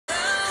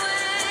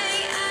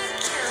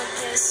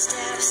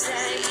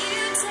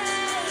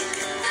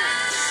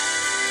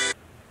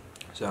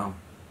So,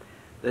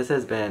 this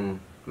has been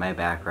my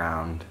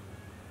background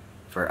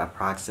for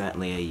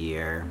approximately a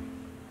year,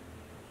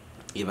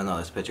 even though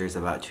this picture is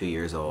about 2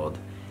 years old.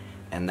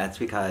 And that's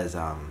because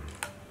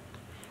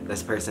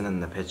this person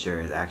in the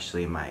picture is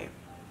actually my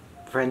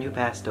friend who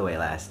passed away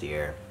last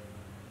year.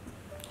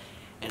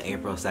 And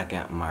April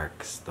 2nd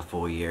marks the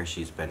full year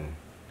she's been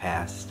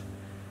passed.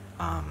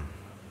 I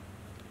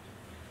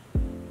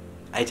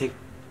take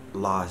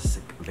loss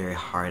very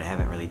hard. I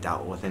haven't really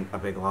dealt with a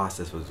big loss.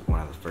 This was one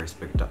of the first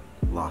big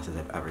losses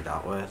I've ever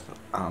dealt with.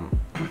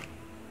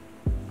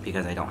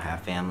 Because I don't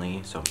have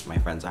family, so my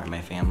friends aren't my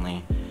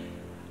family.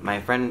 My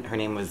friend, her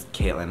name was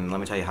Kaitlyn. Let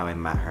me tell you how I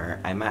met her.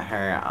 I met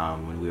her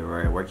when we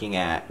were working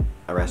at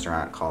a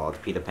restaurant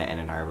called Pita Pit in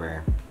Ann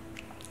Arbor.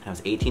 I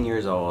was 18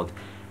 years old,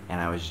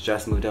 and I was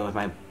just moved in with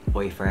my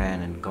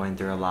boyfriend and going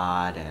through a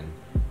lot.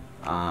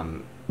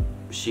 And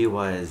she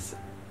was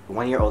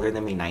 1 year older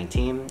than me,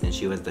 19, and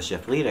she was the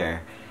shift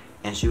leader.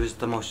 And she was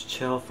the most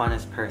chill,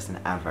 funnest person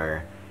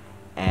ever.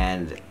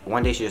 And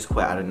one day she just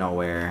quit out of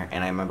nowhere,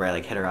 and I remember I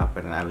hit her up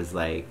and I was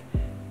like,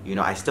 you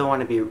know, I still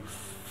want to be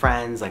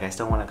friends, I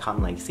still want to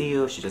come see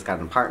you. She just got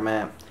an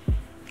apartment,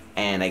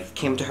 and I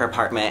came to her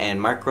apartment, and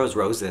Mark grows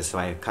roses, so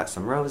I cut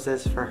some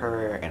roses for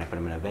her and I put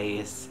them in a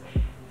vase,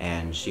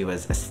 and she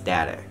was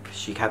ecstatic.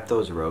 She kept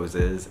those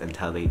roses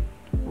until they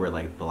were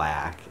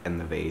black in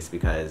the vase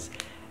because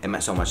it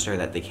meant so much to her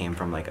that they came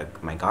from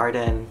my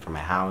garden, from my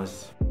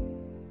house.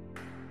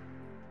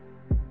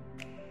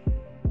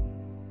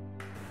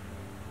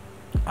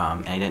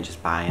 And I didn't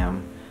just buy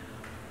them,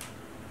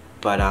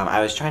 but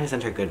I was trying to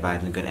send her good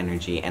vibes and good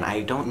energy, and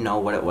I don't know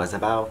what it was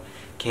about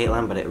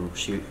Kaitlyn, but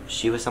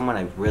she was someone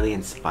that really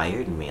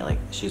inspired me.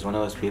 She's one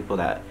of those people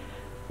that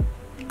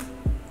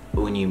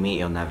when you meet,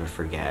 you'll never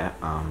forget.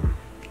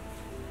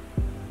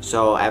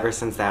 So ever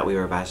since that, we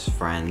were best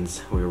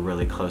friends. We were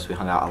really close. We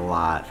hung out a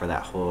lot for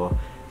that whole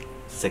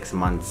 6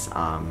 months,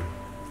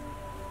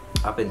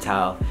 up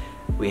until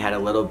we had a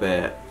little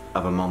bit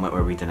of a moment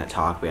where we didn't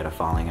talk. We had a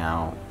falling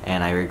out,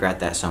 and I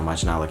regret that so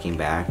much now looking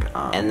back.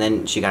 And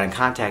then she got in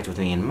contact with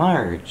me in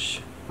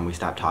March, and we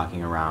stopped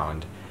talking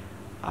around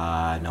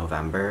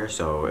November,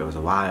 so it was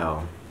a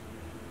while.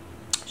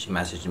 She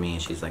messaged me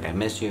and she's like, I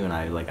miss you, and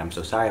I'm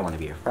so sorry, I want to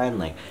be your friend.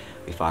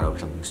 We fought over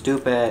something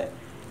stupid.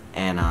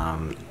 And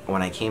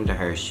when I came to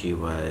her, she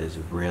was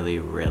really,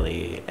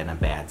 really in a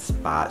bad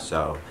spot.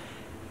 So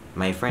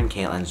my friend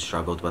Kaitlyn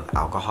struggled with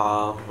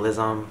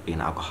alcoholism, being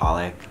an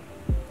alcoholic,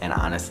 and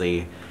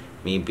honestly,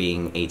 me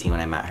being 18 when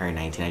I met her,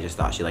 19, I just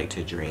thought she liked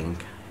to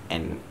drink.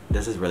 And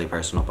this is really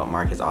personal, but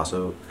Mark is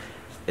also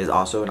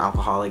an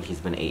alcoholic.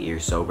 He's been 8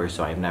 years sober,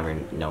 so I've never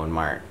known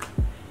Mark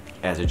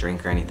as a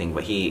drinker or anything,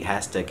 but he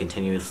has to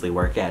continuously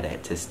work at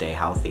it to stay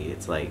healthy.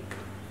 It's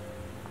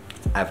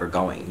ever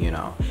going, you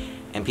know.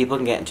 And people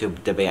can get into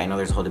debate. I know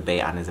there's a whole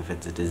debate on as if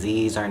it's a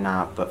disease or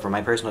not, but from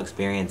my personal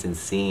experience and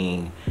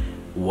seeing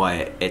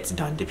what it's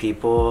done to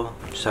people.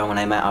 So when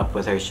I met up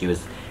with her, she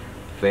was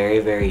very,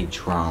 very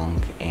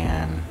drunk,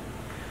 and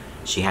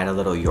she had a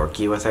little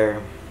Yorkie with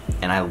her,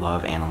 and I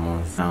love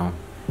animals. So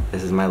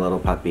this is my little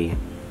puppy,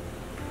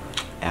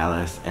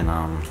 Alice, and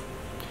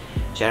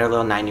she had her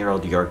little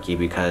 9-year-old Yorkie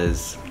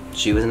because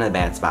she was in a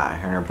bad spot.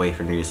 Her and her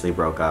boyfriend recently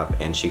broke up,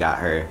 and she got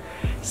her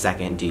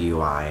second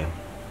DUI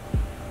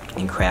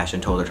and crashed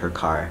and totaled her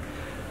car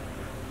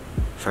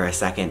for a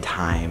second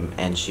time,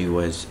 and she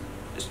was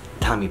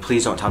telling me,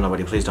 please don't tell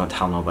nobody, please don't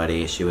tell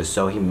nobody. She was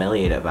so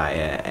humiliated by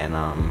it.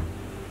 And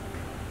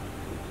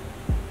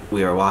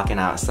we were walking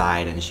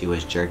outside, and she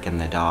was jerking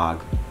the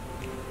dog,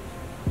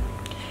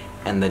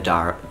 and the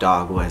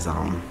dog was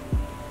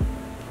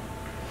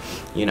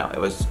you know, it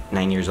was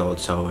 9 years old,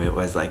 so it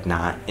was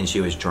not, and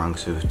she was drunk,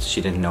 so she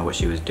didn't know what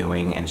she was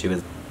doing. And she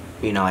was,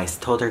 you know, I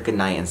told her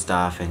goodnight and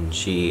stuff, and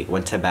she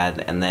went to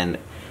bed. And then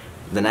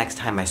the next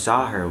time I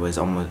saw her was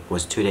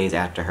 2 days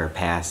after her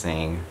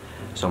passing,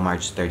 so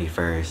March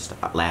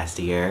 31st last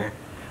year.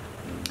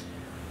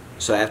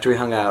 So after we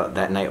hung out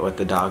that night with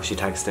the dog, she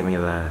texted me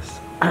this.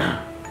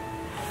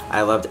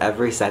 I loved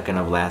every second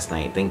of last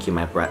night. Thank you,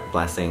 my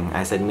blessing.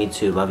 I said, me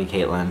too. Love you,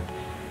 Kaitlyn.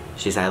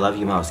 She said, I love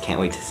you most. Can't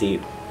wait to see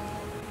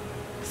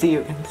you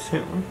again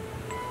soon.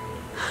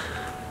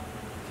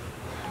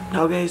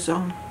 Okay, so.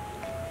 And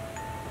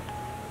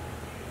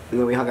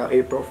then we hung out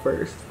April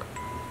 1st.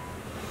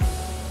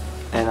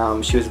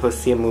 And she was supposed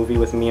to see a movie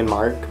with me and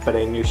Mark, but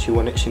I knew she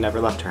wouldn't. She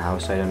never left her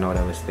house, so I didn't know what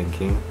I was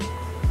thinking.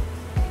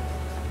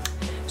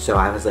 So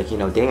I was like, you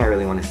know, dang, I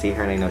really want to see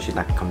her, and I know she's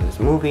not gonna come to this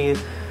movie.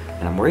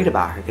 And I'm worried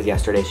about her because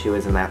yesterday she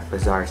was in that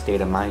bizarre state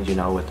of mind, you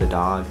know, with the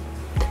dog.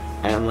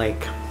 And I'm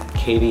like,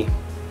 Katie,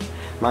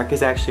 Mark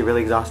is actually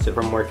really exhausted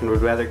from work and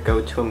would rather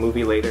go to a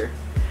movie later.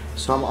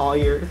 So I'm all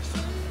yours.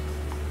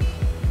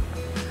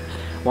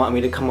 Want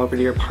me to come over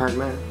to your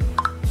apartment?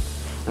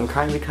 I'm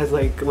crying because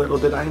little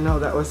did I know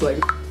that was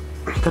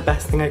the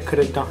best thing I could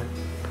have done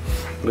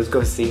was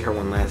go see her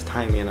one last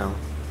time, you know.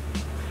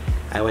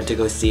 I went to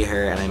go see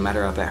her and I met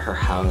her up at her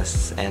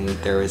house, and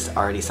there was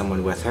already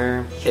someone with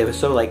her. It was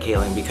so like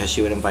Kaitlyn because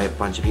she would invite a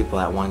bunch of people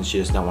at once. She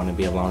just don't want to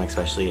be alone,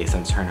 especially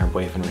since her and her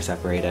boyfriend were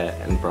separated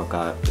and broke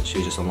up. She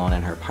was just alone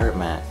in her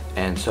apartment.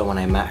 And so when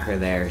I met her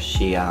there,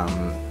 she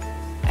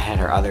had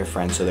her other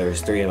friends, so there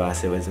was 3 of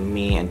us. It was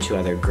me and 2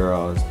 other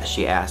girls.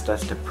 She asked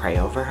us to pray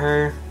over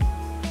her,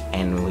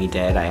 and we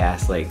did. I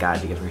asked like God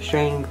to give her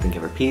strength and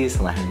give her peace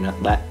and let her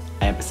know,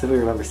 I specifically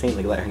remember saying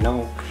like let her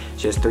know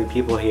she has 3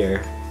 people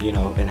here, you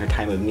know, in her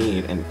time of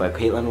need. But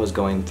Kaitlyn was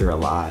going through a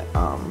lot.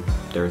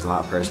 There was a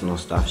lot of personal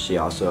stuff. She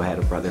also had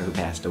a brother who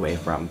passed away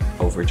from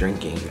over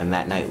drinking, and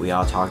that night we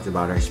all talked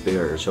about our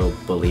spiritual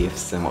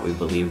beliefs and what we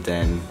believed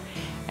in,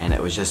 and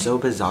it was just so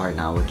bizarre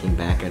now looking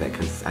back at it,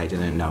 because I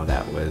didn't know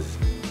that was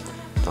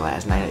the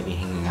last night I'd be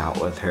hanging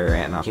out with her.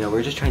 And you know,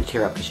 we're just trying to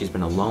cheer her up because she's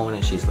been alone,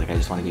 and she's like, I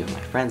just want to be with my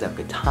friends, have a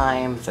good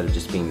time, instead of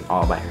just being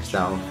all by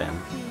herself. And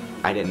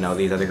I didn't know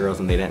these other girls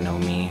and they didn't know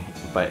me,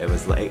 but it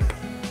was like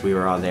we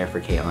were all there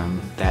for Kaitlyn.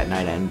 That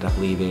night I ended up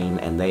leaving,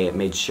 and they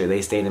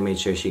stayed and made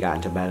sure she got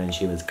into bed and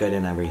she was good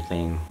and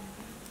everything.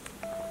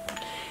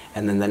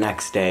 And then the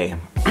next day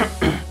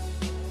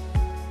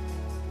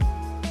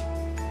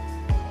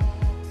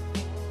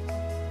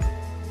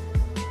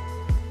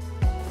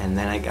and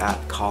then I got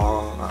a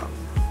call,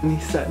 and he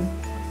said,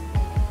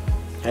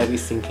 have you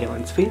seen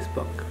Kaitlyn's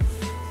Facebook?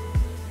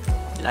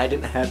 And I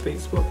didn't have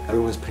Facebook.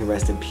 Everyone was putting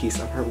rest in peace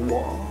on her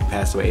wall.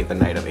 Passed away the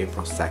night of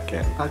April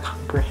 2nd. I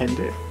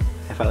comprehended.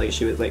 I felt like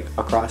she was like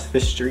across the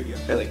street,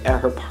 or like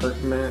at her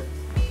apartment.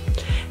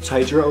 So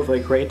I drove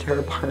like right to her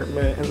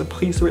apartment, and the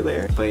police were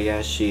there. But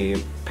yeah,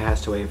 she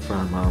passed away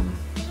from,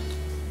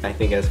 I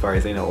think as far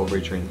as I know, over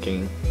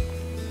drinking.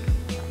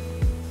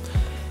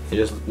 And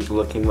just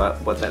looking at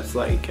what that's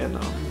like, and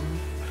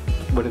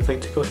what it's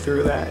like to go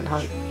through that, and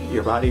how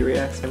your body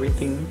reacts and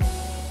everything.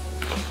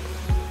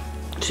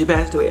 She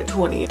passed away at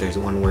 20. There's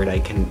one word I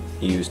can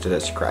use to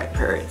describe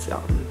her. It's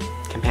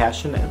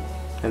compassionate,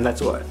 and that's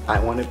what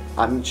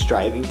I'm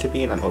striving to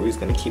be, and I'm always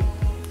gonna keep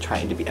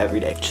trying to be every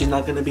day. She's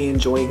not gonna be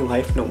enjoying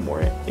life no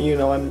more. You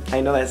know,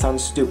 I know that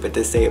sounds stupid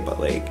to say, but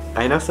like,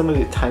 I know some of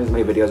the times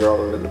my videos are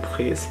all over the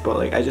place, but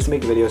like, I just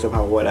make videos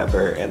about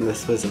whatever, and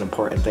this was an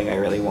important thing I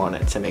really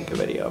wanted to make a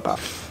video about.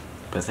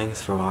 But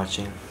thanks for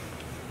watching.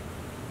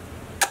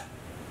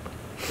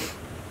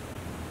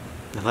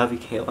 I love you,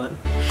 Kaitlyn.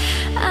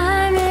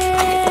 I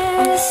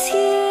miss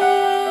you.